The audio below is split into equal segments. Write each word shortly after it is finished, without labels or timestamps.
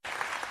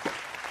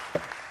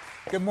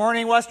Good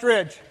morning,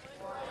 Westridge.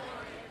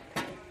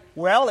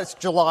 Well, it's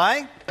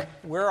July.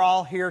 We're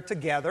all here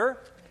together.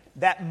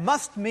 That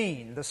must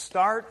mean the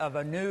start of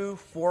a new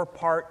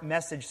 4-part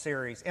message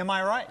series. Am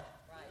I right?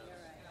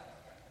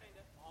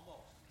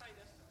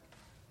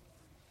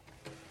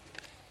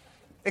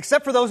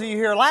 Except for those of you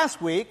here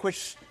last week,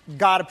 which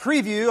got a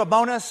preview, a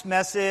bonus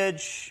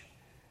message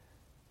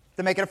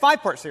to make it a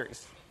 5-part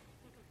series.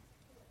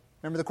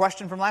 Remember the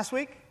question from last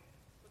week?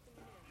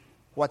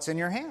 What's in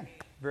your hand?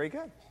 Very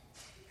good.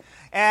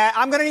 And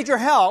I'm going to need your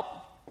help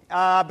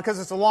because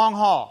it's a long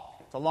haul.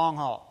 It's a long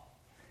haul.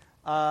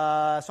 So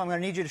I'm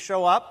going to need you to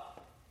show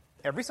up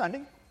every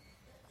Sunday.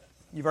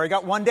 You've already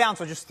got one down,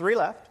 so just 3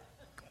 left.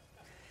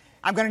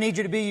 I'm going to need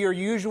you to be your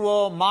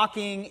usual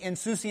mocking,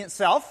 insouciant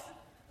self.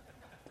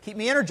 Keep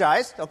me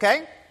energized,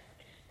 okay?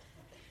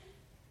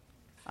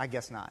 I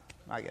guess not.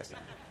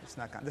 It's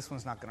not. This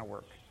one's not going to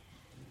work.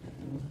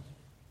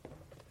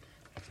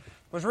 I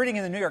was reading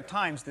in the New York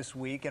Times this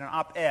week in an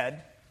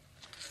op-ed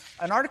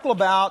an article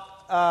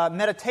about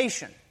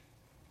meditation,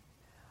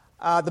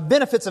 the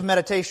benefits of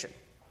meditation.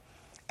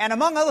 And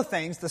among other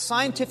things, the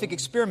scientific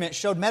experiment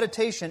showed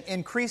meditation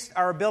increased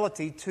our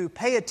ability to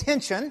pay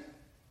attention,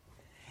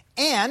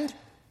 and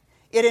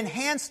it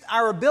enhanced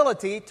our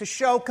ability to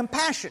show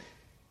compassion.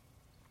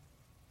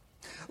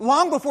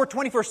 Long before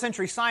 21st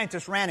century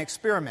scientists ran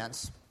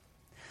experiments,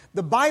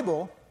 the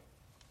Bible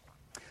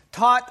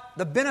taught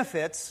the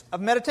benefits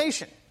of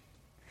meditation.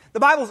 The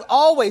Bible's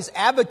always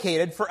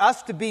advocated for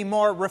us to be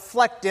more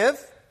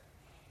reflective,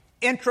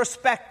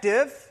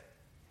 introspective,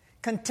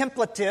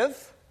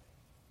 contemplative.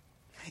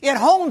 It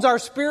hones our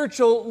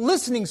spiritual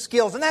listening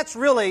skills, and that's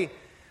really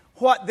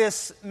what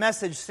this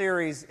message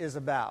series is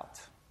about.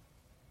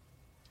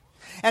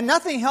 And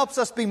nothing helps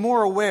us be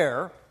more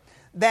aware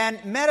than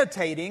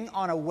meditating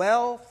on a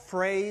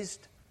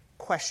well-phrased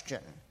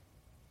question.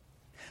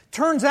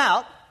 Turns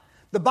out,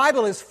 the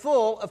Bible is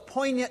full of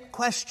poignant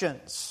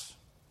questions.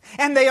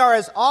 And they are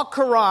as au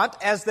courant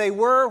as they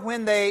were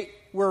when they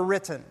were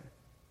written.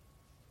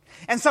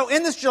 And so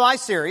in this July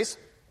series,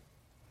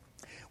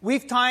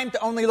 we've timed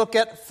to only look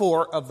at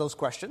 4 of those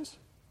questions.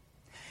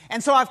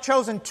 And so I've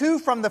chosen 2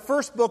 from the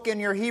first book in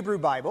your Hebrew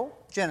Bible,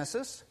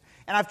 Genesis,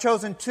 and I've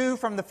chosen 2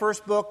 from the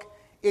first book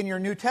in your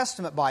New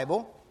Testament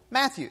Bible,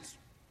 Matthew's.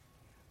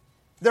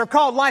 They're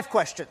called life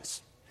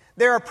questions.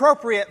 They're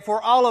appropriate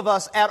for all of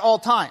us at all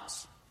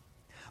times.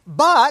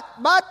 But,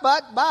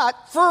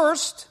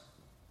 first,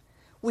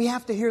 we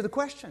have to hear the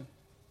question.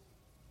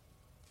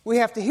 We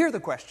have to hear the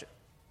question.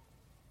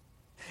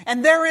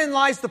 And therein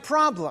lies the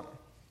problem.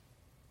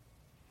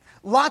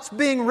 Lots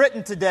being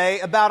written today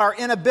about our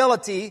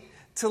inability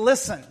to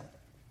listen.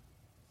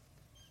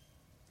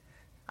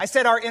 I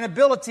said our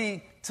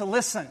inability to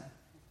listen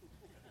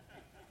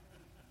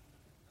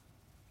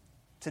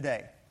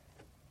today.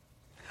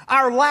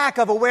 Our lack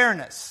of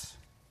awareness.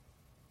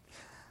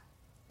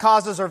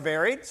 Causes are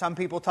varied. Some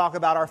people talk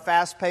about our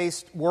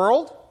fast-paced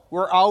world.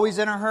 We're always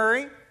in a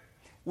hurry.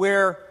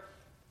 We're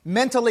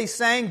mentally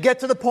saying, get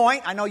to the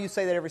point. I know you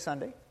say that every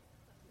Sunday.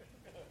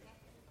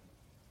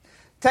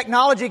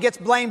 Technology gets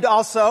blamed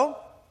also.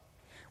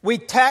 We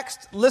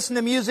text, listen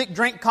to music,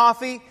 drink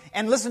coffee,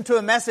 and listen to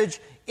a message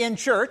in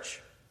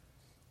church,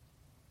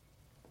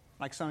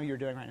 like some of you are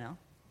doing right now.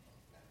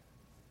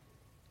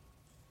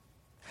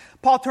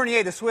 Paul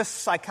Tournier, the Swiss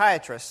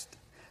psychiatrist,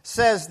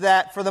 says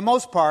that for the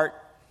most part,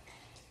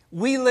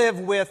 we live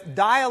with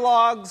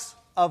dialogues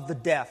of the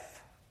deaf.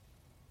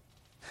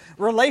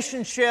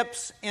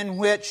 Relationships in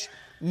which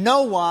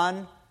no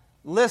one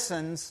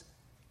listens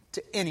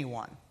to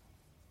anyone.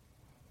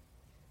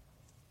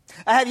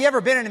 Have you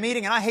ever been in a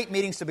meeting, and I hate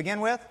meetings to begin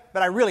with,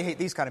 but I really hate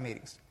these kind of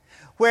meetings,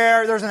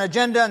 where there's an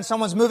agenda and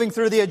someone's moving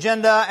through the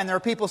agenda and there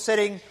are people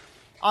sitting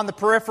on the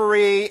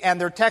periphery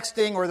and they're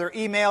texting or they're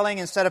emailing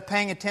instead of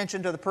paying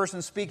attention to the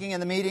person speaking in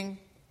the meeting.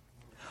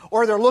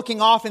 Or they're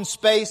looking off in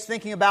space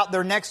thinking about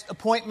their next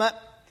appointment,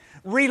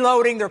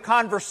 reloading their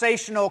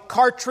conversational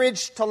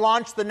cartridge to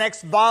launch the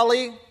next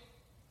volley.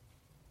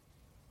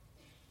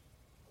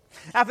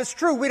 Now, if it's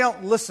true we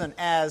don't listen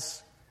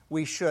as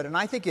we should, and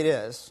I think it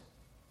is,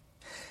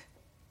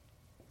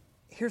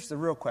 here's the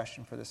real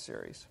question for this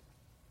series.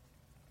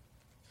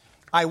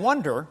 I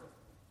wonder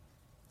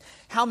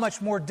how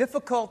much more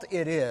difficult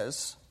it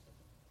is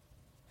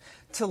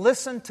to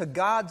listen to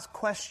God's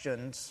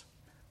questions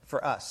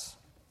for us,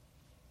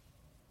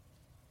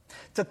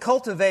 to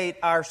cultivate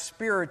our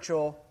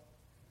spiritual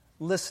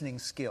listening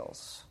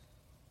skills.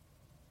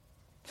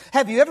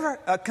 Have you ever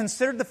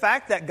considered the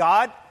fact that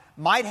God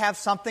might have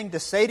something to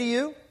say to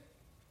you?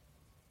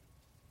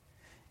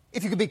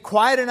 If you could be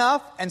quiet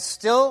enough and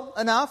still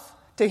enough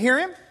to hear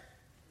Him?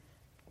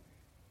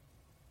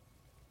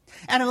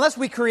 And unless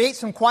we create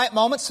some quiet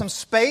moments, some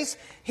space,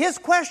 His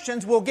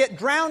questions will get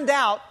drowned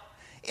out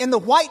in the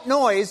white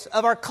noise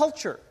of our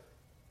culture.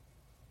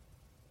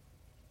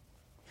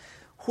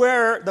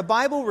 Where the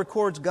Bible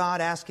records God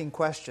asking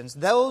questions,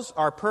 those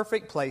are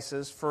perfect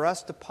places for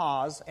us to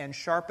pause and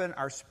sharpen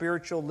our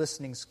spiritual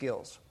listening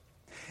skills.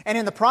 And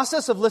in the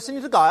process of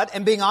listening to God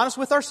and being honest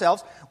with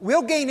ourselves,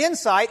 we'll gain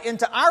insight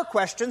into our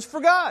questions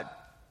for God.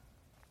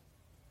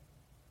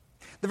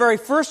 The very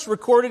first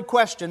recorded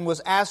question was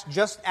asked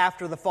just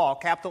after the fall,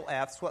 capital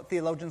F. It's what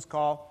theologians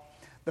call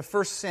the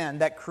first sin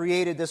that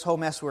created this whole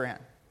mess we're in.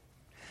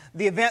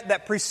 The event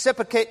that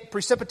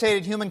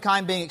precipitated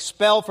humankind being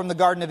expelled from the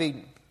Garden of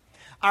Eden.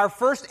 Our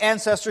first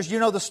ancestors, you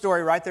know the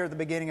story right there at the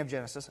beginning of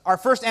Genesis. Our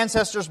first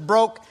ancestors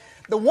broke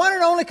the one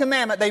and only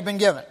commandment they've been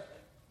given.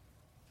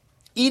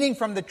 Eating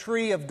from the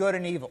tree of good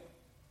and evil.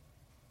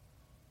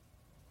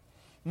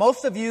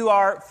 Most of you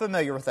are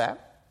familiar with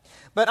that.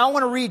 But I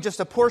want to read just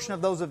a portion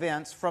of those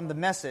events from the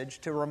Message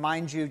to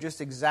remind you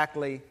just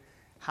exactly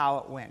how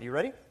it went. You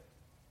ready?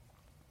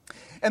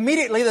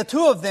 Immediately, the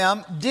two of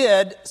them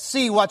did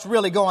see what's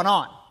really going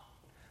on.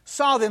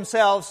 Saw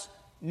themselves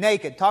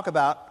naked. Talk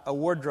about a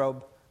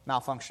wardrobe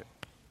malfunction.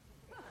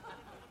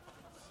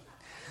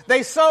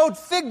 They sewed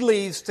fig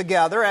leaves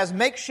together as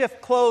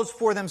makeshift clothes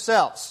for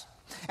themselves.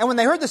 And when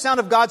they heard the sound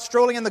of God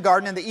strolling in the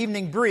garden in the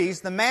evening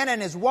breeze, the man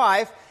and his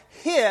wife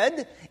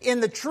hid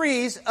in the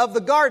trees of the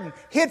garden,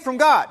 hid from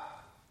God.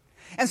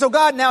 And so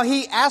God, now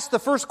he asked the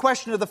first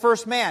question of the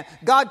first man.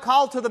 God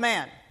called to the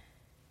man,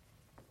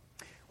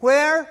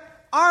 "Where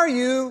are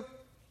you?"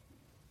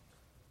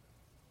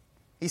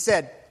 He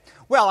said,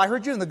 "Well, I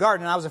heard you in the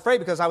garden and I was afraid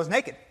because I was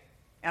naked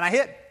and I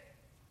hid."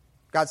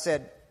 God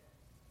said,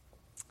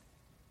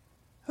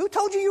 "Who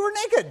told you were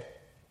naked?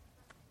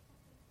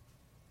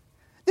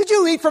 Did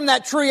you eat from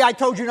that tree I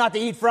told you not to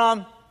eat from?"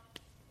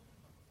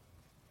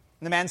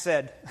 And the man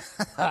said,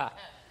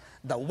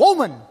 "The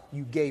woman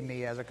you gave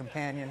me as a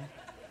companion,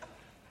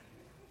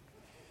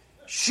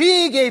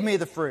 she gave me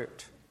the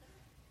fruit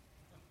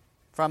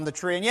from the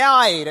tree, and yeah,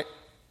 I ate it."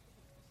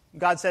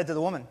 God said to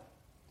the woman,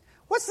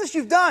 "What's this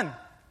you've done?"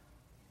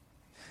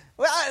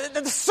 "Well,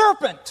 the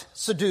serpent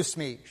seduced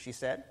me," she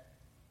said,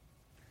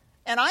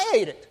 "and I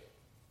ate it."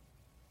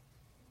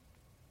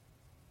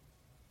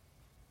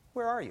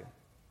 Where are you?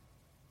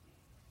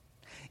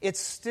 It's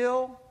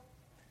still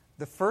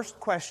the first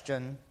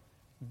question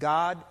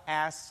God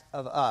asks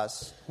of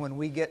us when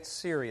we get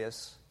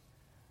serious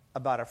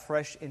about a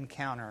fresh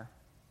encounter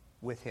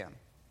with Him.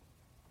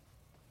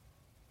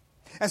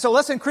 And so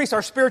let's increase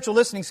our spiritual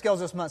listening skills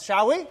this month,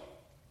 shall we?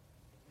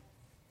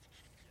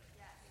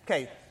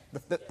 Okay,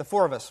 the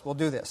four of us will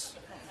do this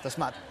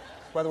month,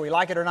 whether we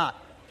like it or not.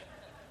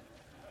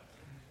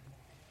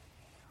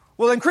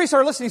 We'll increase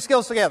our listening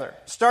skills together,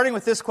 starting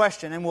with this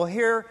question, and we'll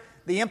hear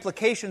the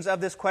implications of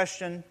this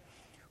question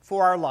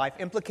for our life.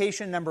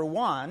 Implication number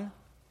one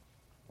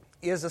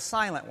is a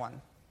silent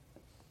one.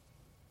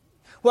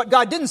 What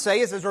God didn't say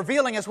is as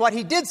revealing as what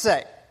He did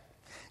say.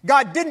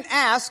 God didn't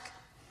ask,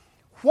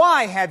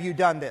 "Why have you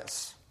done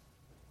this?"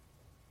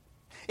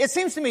 It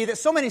seems to me that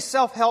so many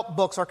self-help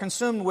books are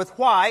consumed with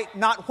why,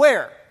 not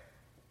where.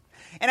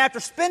 And after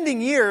spending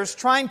years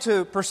trying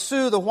to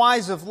pursue the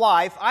whys of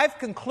life, I've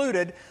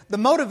concluded the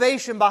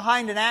motivation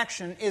behind an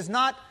action is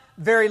not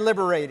very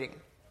liberating.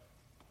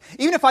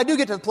 Even if I do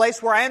get to the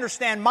place where I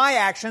understand my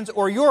actions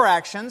or your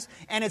actions,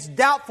 and it's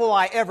doubtful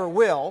I ever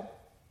will,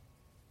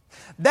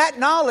 that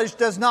knowledge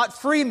does not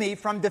free me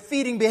from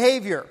defeating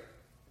behavior.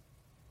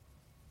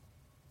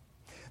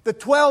 The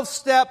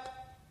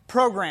 12-step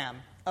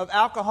program of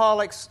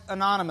Alcoholics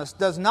Anonymous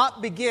does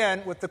not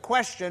begin with the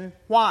question,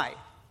 why?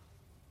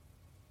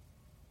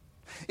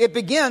 It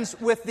begins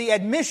with the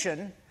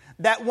admission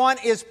that one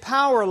is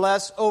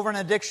powerless over an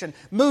addiction,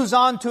 moves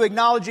on to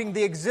acknowledging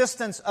the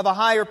existence of a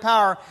higher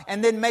power,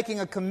 and then making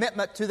a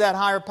commitment to that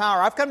higher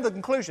power. I've come to the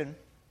conclusion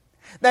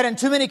that in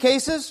too many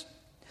cases,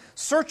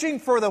 searching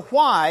for the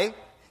why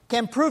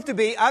can prove to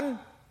be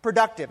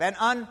unproductive and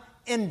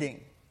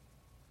unending.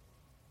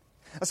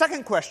 A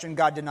second question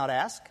God did not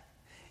ask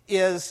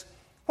is,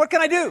 what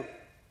can I do?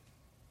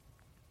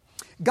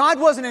 God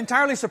wasn't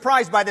entirely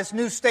surprised by this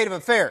new state of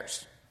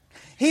affairs.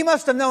 He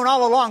must have known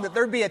all along that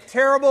there'd be a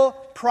terrible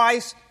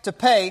price to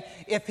pay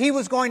if He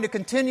was going to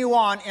continue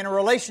on in a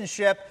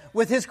relationship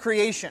with His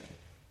creation.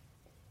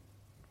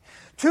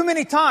 Too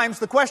many times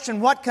the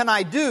question, what can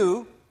I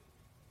do,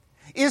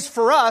 is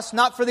for us,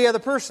 not for the other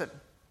person.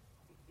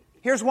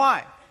 Here's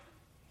why.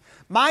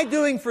 My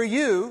doing for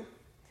you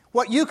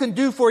what you can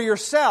do for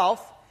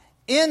yourself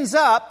ends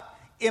up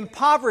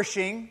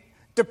impoverishing,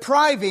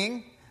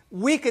 depriving,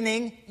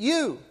 weakening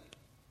you.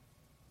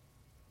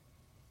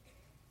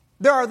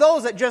 There are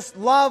those that just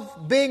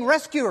love being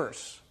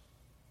rescuers.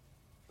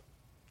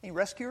 Any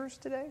rescuers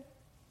today?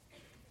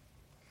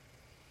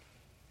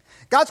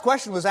 God's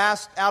question was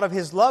asked out of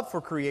His love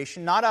for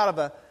creation, not out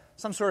of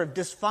some sort of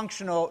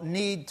dysfunctional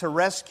need to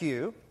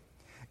rescue.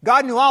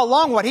 God knew all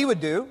along what He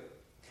would do.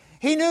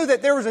 He knew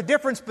that there was a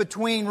difference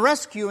between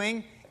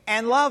rescuing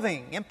and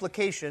loving.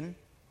 Implication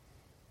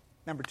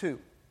number two.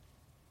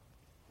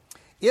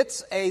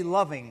 It's a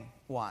loving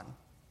one.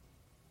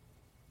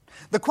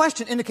 The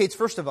question indicates,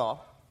 first of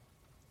all,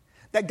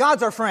 that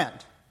God's our friend.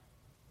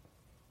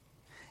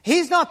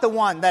 He's not the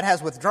one that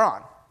has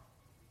withdrawn.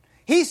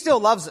 He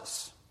still loves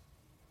us.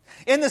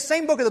 In the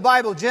same book of the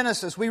Bible,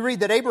 Genesis, we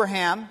read that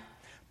Abraham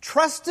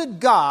trusted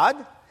God,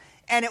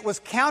 and it was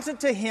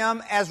counted to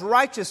him as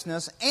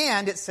righteousness,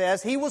 and it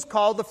says he was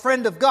called the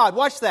friend of God.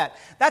 Watch that.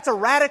 That's a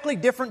radically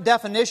different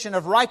definition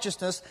of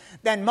righteousness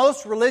than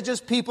most religious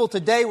people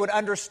today would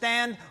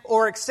understand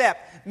or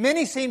accept.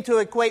 Many seem to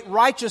equate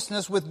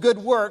righteousness with good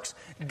works.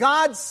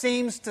 God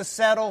seems to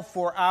settle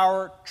for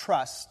our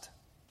trust.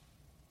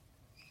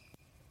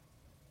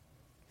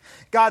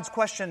 God's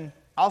question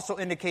also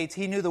indicates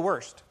he knew the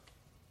worst.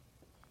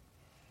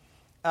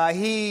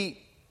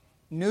 He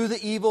knew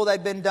the evil that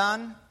had been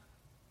done.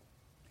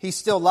 He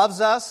still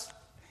loves us.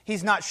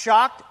 He's not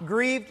shocked,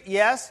 grieved,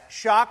 yes.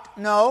 Shocked,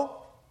 no.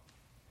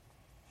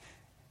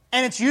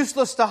 And it's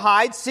useless to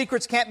hide.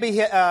 Secrets can't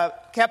be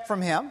kept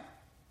from him.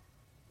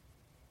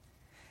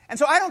 And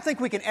so I don't think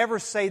we can ever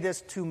say this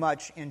too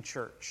much in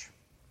church.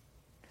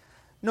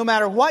 No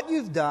matter what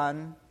you've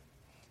done,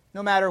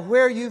 no matter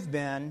where you've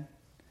been,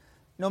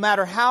 no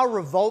matter how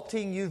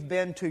revolting you've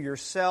been to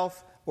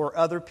yourself or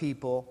other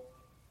people,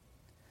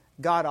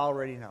 God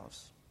already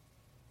knows.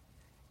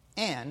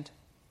 And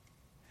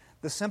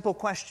the simple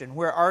question,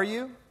 where are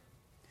you,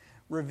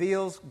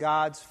 reveals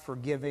God's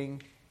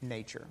forgiving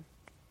nature.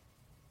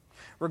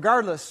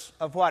 Regardless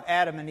of what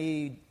Adam and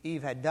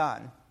Eve had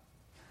done,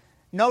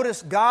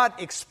 notice God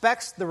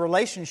expects the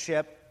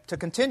relationship to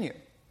continue.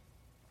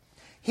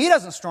 He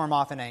doesn't storm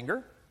off in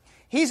anger.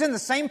 He's in the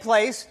same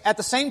place at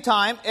the same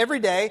time every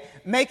day,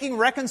 making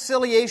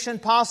reconciliation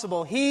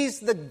possible. He's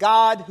the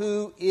God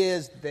who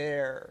is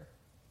there.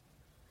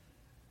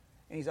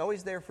 And He's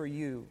always there for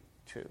you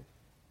too.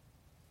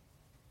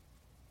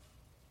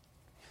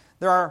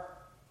 There are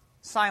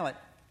silent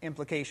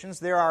implications.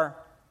 There are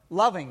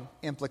loving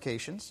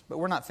implications, but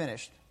we're not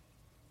finished.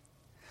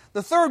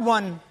 The third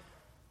one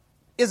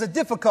is a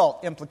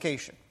difficult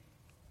implication.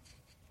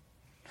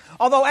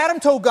 Although Adam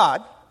told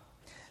God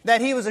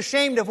that he was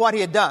ashamed of what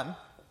he had done,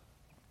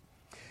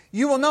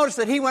 you will notice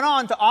that he went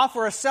on to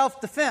offer a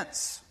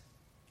self-defense.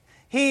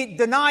 He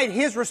denied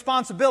his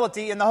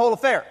responsibility in the whole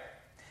affair.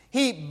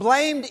 He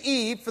blamed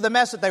Eve for the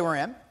mess that they were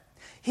in.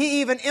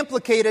 He even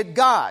implicated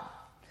God.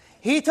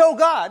 He told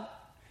God,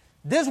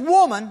 this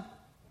woman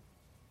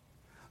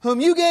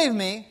whom you gave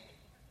me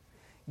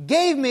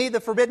the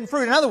forbidden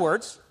fruit. In other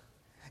words,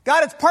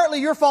 God, it's partly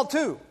your fault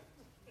too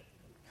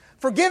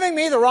for giving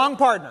me the wrong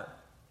partner.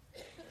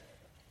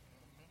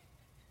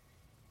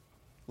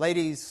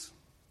 Ladies,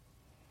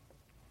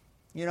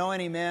 you know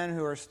any men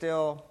who are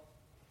still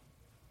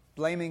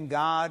blaming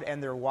God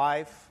and their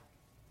wife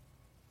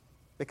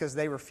because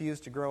they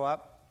refuse to grow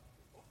up?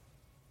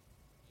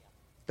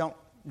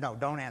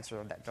 Don't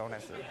answer that. Don't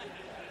answer that.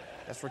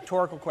 That's a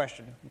rhetorical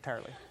question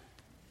entirely.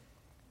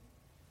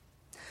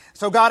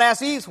 So God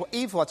asks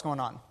Eve what's going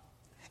on.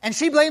 And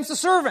she blames the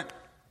serpent.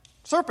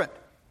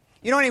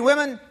 You know any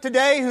women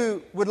today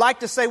who would like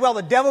to say, well,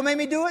 the devil made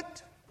me do it?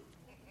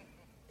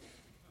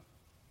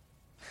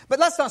 But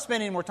let's not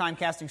spend any more time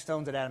casting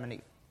stones at Adam and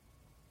Eve.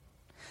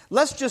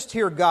 Let's just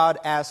hear God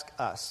ask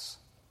us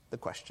the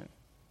question.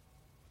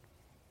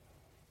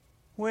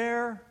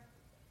 Where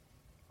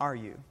are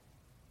you?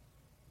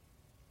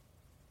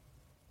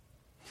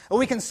 Well,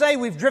 we can say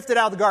we've drifted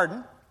out of the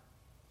garden,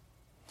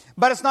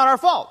 but it's not our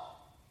fault.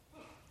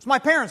 It's my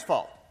parents'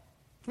 fault.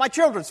 It's my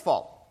children's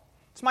fault.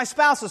 It's my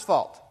spouse's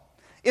fault.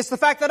 It's the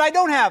fact that I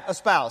don't have a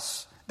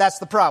spouse that's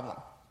the problem.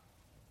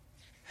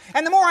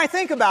 And the more I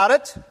think about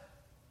it,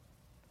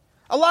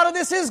 a lot of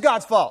this is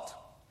God's fault.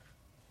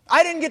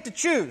 I didn't get to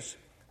choose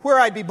where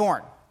I'd be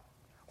born,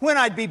 when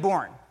I'd be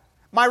born,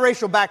 my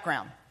racial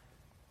background.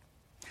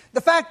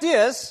 The fact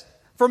is,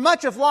 for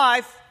much of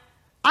life,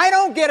 I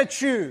don't get to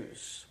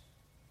choose.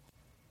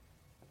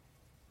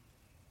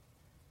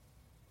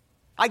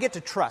 I get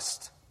to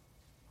trust.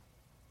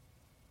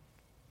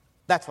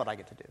 That's what I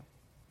get to do.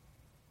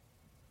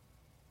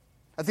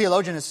 A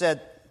theologian has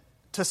said,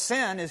 to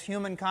sin is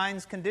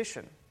humankind's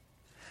condition.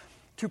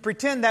 To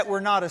pretend that we're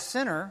not a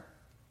sinner,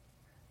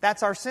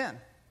 that's our sin.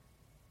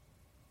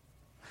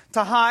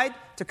 To hide,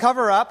 to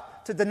cover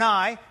up, to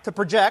deny, to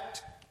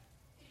project.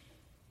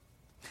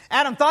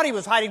 Adam thought he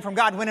was hiding from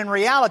God when in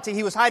reality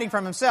he was hiding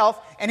from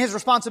himself and his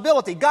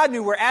responsibility. God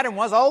knew where Adam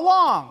was all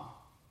along.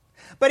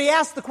 But he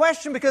asked the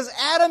question because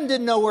Adam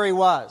didn't know where he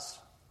was.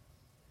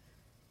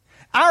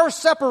 Our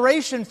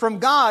separation from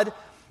God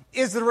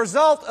is the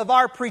result of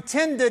our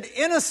pretended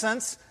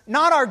innocence,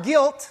 not our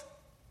guilt.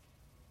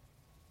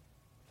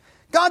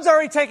 God's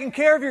already taken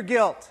care of your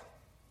guilt.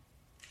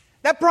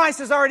 That price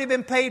has already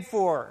been paid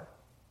for.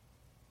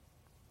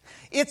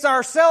 It's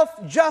our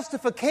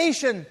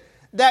self-justification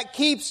that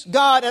keeps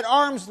God at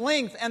arm's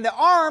length, and the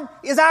arm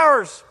is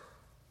ours.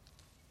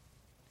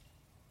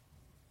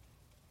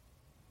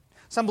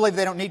 Some believe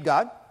they don't need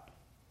God.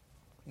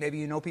 Maybe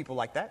you know people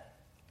like that.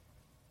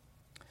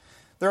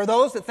 There are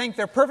those that think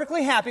they're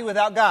perfectly happy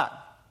without God.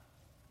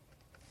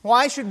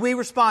 Why should we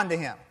respond to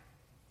Him?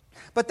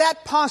 But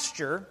that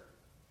posture,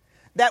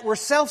 that we're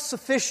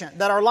self-sufficient,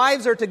 that our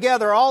lives are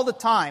together all the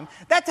time,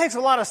 that takes a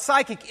lot of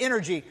psychic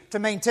energy to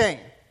maintain.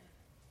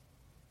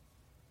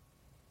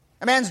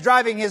 A man's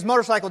driving his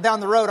motorcycle down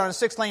the road on a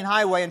 6-lane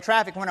highway in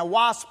traffic when a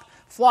wasp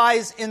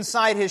flies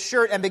inside his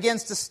shirt and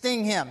begins to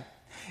sting him.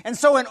 And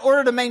so in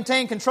order to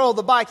maintain control of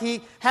the bike,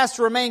 he has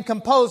to remain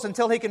composed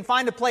until he can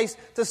find a place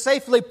to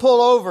safely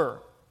pull over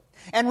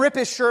and rip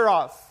his shirt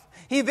off.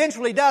 He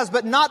eventually does,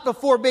 but not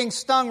before being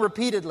stung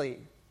repeatedly.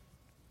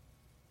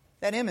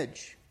 That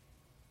image.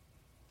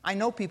 I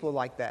know people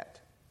like that.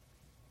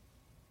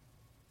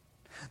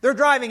 They're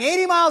driving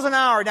 80 miles an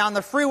hour down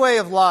the freeway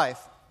of life,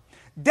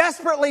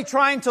 desperately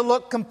trying to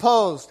look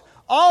composed,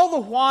 all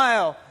the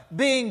while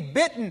being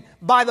bitten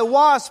by the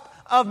wasp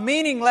of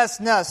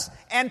meaninglessness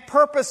and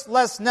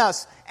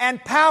purposelessness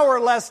and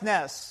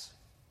powerlessness.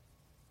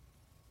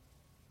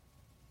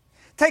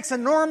 It takes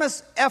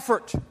enormous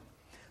effort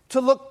to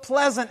look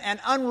pleasant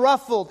and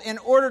unruffled in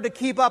order to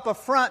keep up a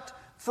front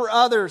for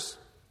others.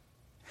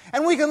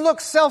 And we can look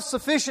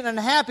self-sufficient and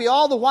happy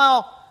all the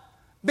while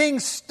being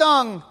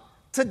stung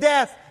to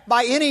death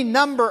by any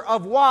number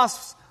of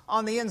wasps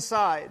on the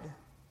inside.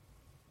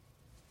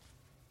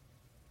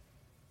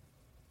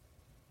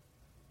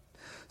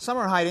 Some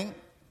are hiding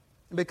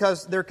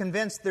because they're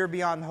convinced they're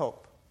beyond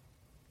hope.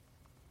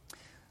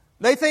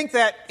 They think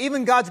that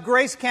even God's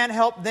grace can't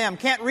help them,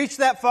 can't reach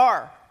that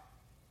far.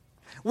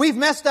 We've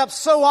messed up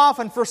so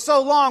often for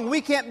so long,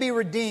 we can't be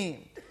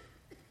redeemed.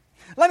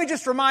 Let me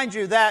just remind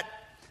you that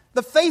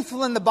the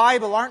faithful in the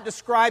Bible aren't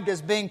described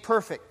as being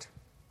perfect.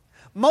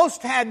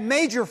 Most had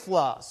major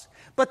flaws,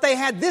 but they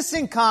had this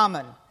in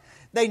common.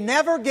 They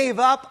never gave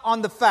up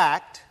on the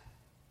fact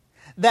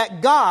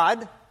that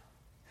God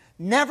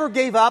never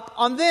gave up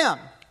on them,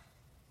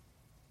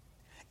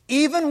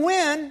 even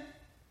when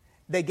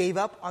they gave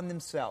up on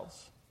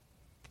themselves.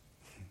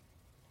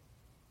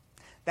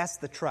 That's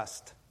the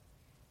trust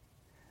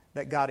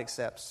that God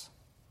accepts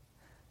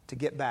to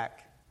get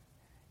back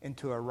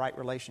into a right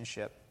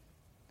relationship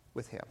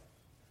with Him.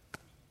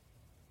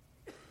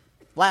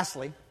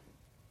 Lastly,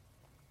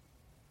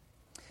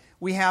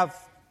 we have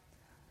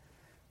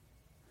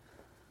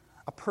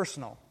a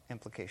personal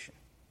implication.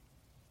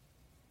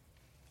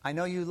 I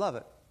know you love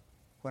it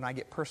when I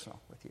get personal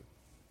with you.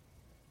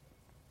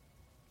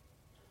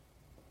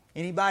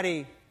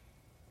 Anybody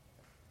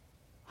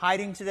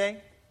hiding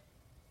today?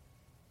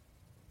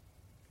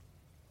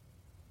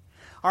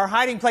 Our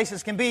hiding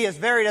places can be as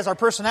varied as our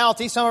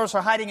personality. Some of us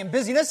are hiding in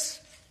busyness.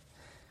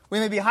 We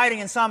may be hiding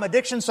in some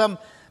addiction, some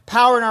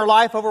power in our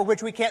life over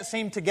which we can't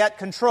seem to get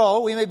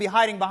control. We may be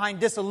hiding behind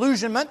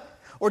disillusionment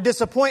or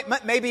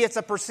disappointment. Maybe it's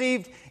a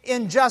perceived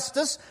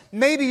injustice.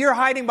 Maybe you're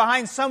hiding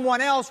behind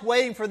someone else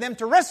waiting for them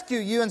to rescue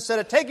you instead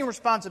of taking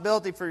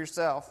responsibility for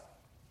yourself.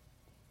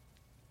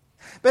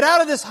 But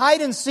out of this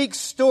hide-and-seek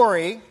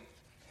story,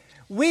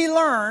 we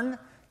learn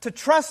to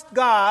trust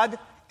God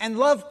and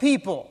love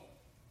people.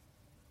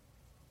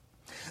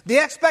 The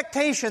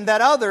expectation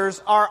that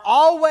others are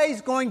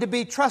always going to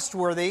be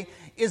trustworthy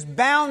is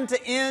bound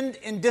to end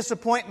in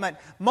disappointment.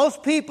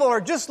 Most people are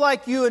just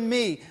like you and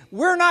me.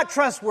 We're not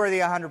trustworthy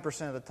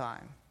 100% of the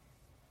time.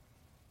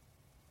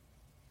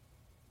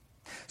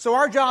 So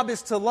our job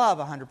is to love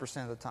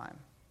 100% of the time.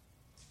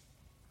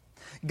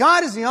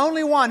 God is the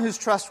only one who's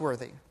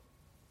trustworthy.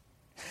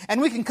 And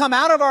we can come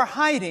out of our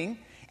hiding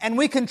and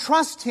we can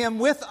trust Him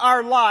with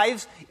our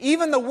lives,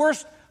 even the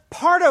worst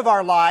part of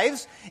our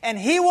lives, and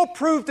He will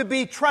prove to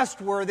be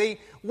trustworthy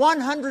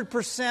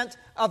 100%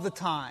 of the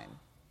time.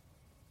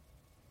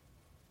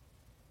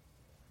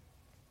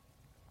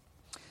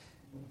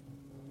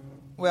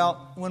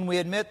 Well, when we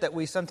admit that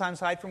we sometimes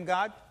hide from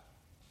God,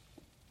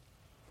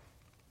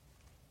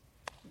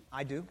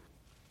 I do,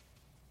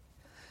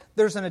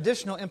 there's an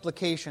additional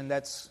implication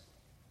that's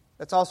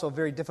also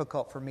very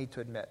difficult for me to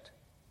admit.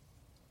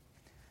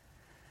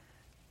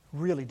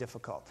 Really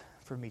difficult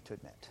for me to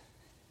admit.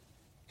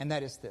 And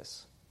that is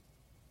this.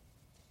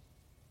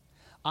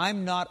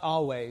 I'm not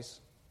always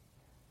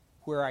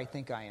where I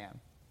think I am.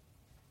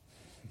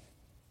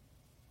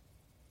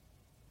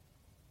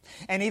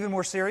 And even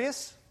more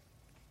serious,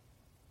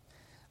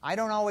 I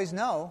don't always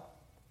know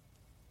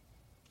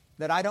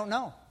that I don't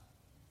know.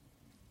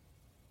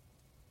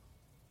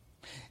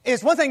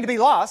 It's one thing to be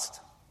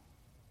lost.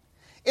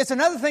 It's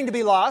another thing to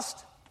be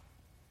lost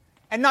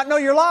and not know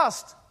you're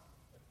lost.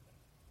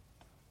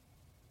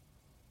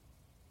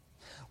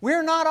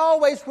 We're not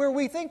always where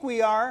we think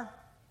we are,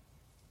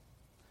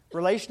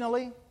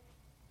 relationally,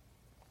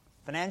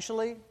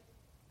 financially,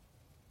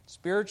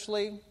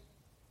 spiritually,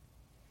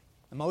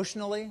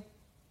 emotionally.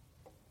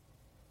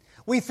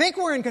 We think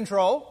we're in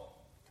control,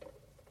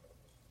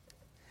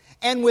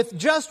 and with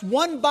just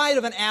one bite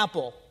of an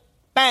apple,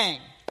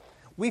 bang,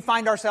 we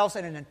find ourselves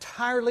in an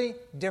entirely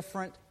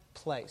different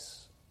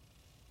place.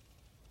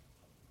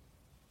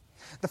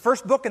 The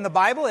first book in the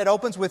Bible, it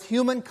opens with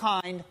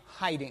humankind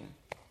hiding.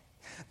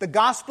 The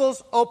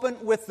Gospels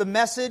open with the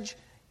message,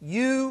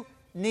 you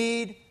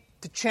need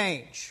to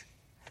change.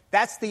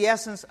 That's the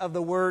essence of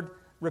the word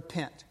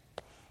repent.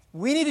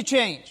 We need to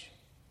change.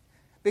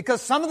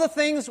 Because some of the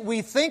things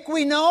we think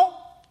we know,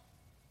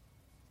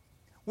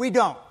 we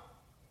don't.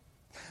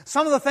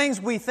 Some of the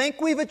things we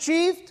think we've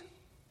achieved,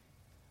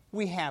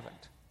 we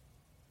haven't.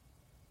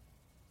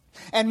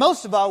 And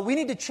most of all, we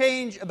need to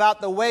change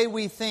about the way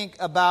we think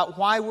about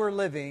why we're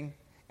living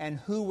and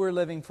who we're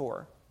living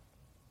for.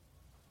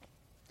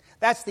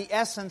 That's the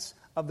essence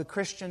of the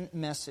Christian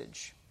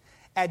message.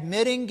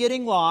 Admitting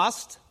getting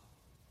lost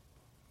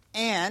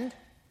and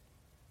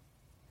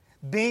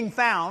being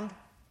found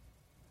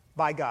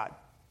by God.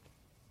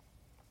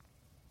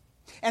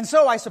 And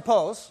so I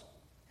suppose,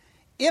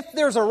 if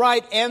there's a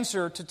right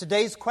answer to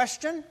today's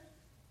question,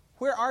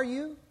 where are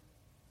you?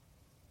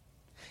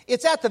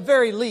 It's at the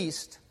very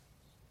least,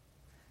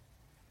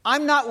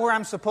 I'm not where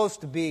I'm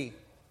supposed to be.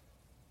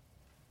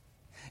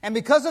 And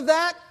because of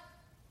that,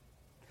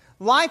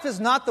 life is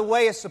not the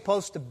way it's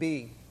supposed to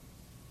be.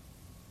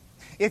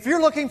 If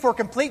you're looking for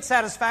complete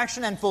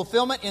satisfaction and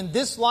fulfillment in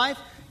this life,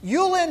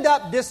 you'll end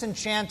up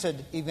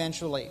disenchanted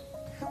eventually.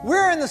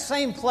 We're in the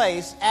same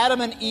place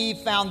Adam and Eve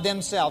found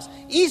themselves,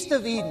 east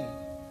of Eden,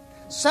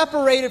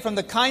 separated from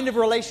the kind of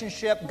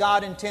relationship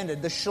God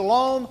intended, the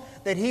shalom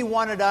that He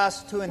wanted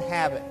us to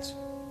inhabit.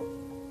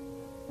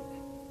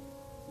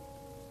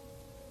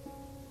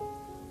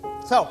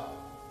 So,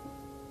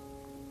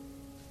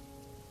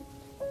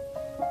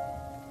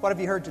 what have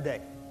you heard today?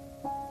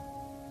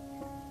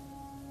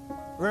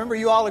 Remember,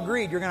 you all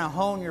agreed you're going to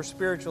hone your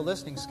spiritual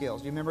listening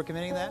skills. Do you remember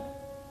committing that?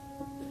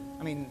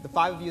 I mean, the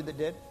 5 of you that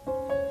did?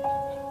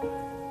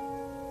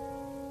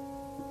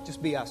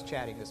 Just be us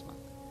chatting this month.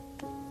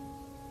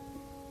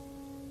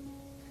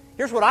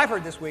 Here's what I've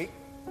heard this week.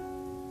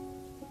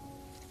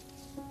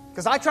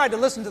 Because I tried to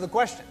listen to the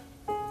question.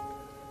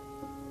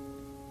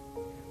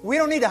 We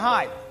don't need to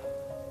hide.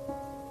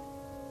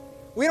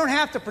 We don't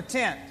have to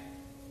pretend.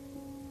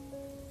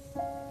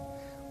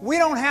 We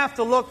don't have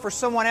to look for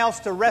someone else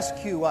to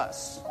rescue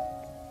us.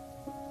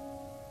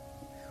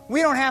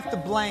 We don't have to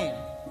blame.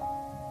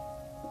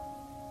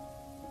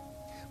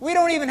 We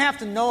don't even have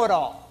to know it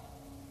all.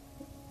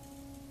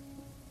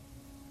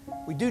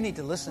 We do need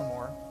to listen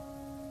more.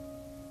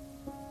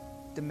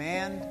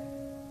 Demand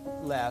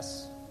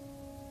less.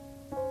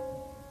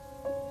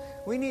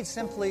 We need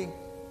simply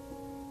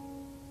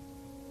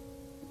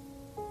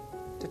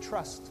to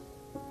trust.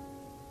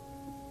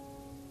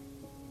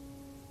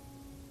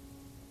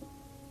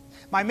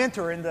 My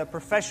mentor in the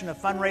profession of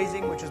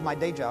fundraising, which is my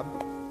day job,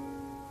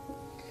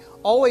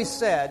 always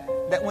said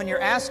that when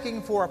you're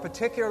asking for a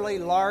particularly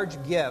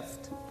large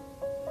gift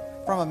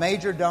from a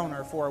major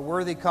donor for a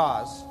worthy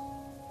cause,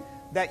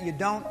 that you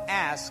don't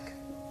ask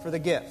for the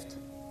gift.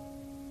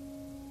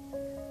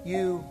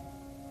 You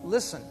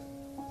listen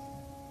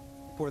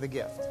for the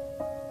gift.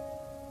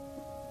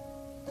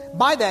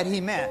 By that he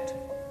meant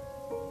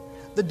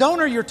the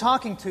donor you're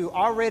talking to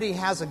already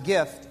has a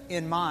gift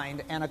in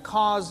mind and a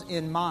cause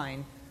in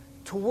mind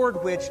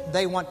toward which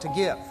they want to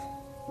give.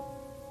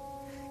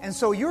 And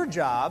so your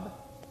job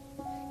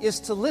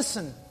is to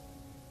listen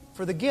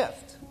for the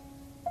gift,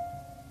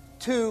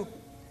 to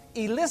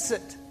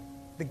elicit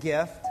the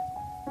gift,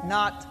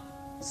 not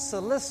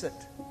solicit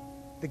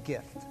the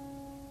gift.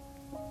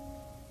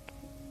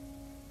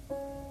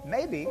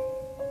 Maybe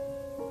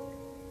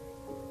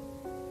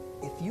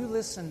if you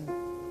listen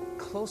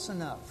close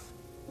enough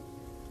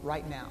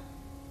right now,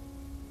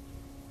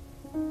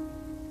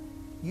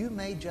 you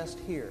may just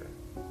hear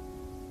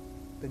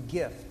the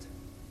gift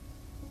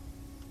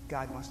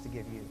God wants to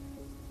give you.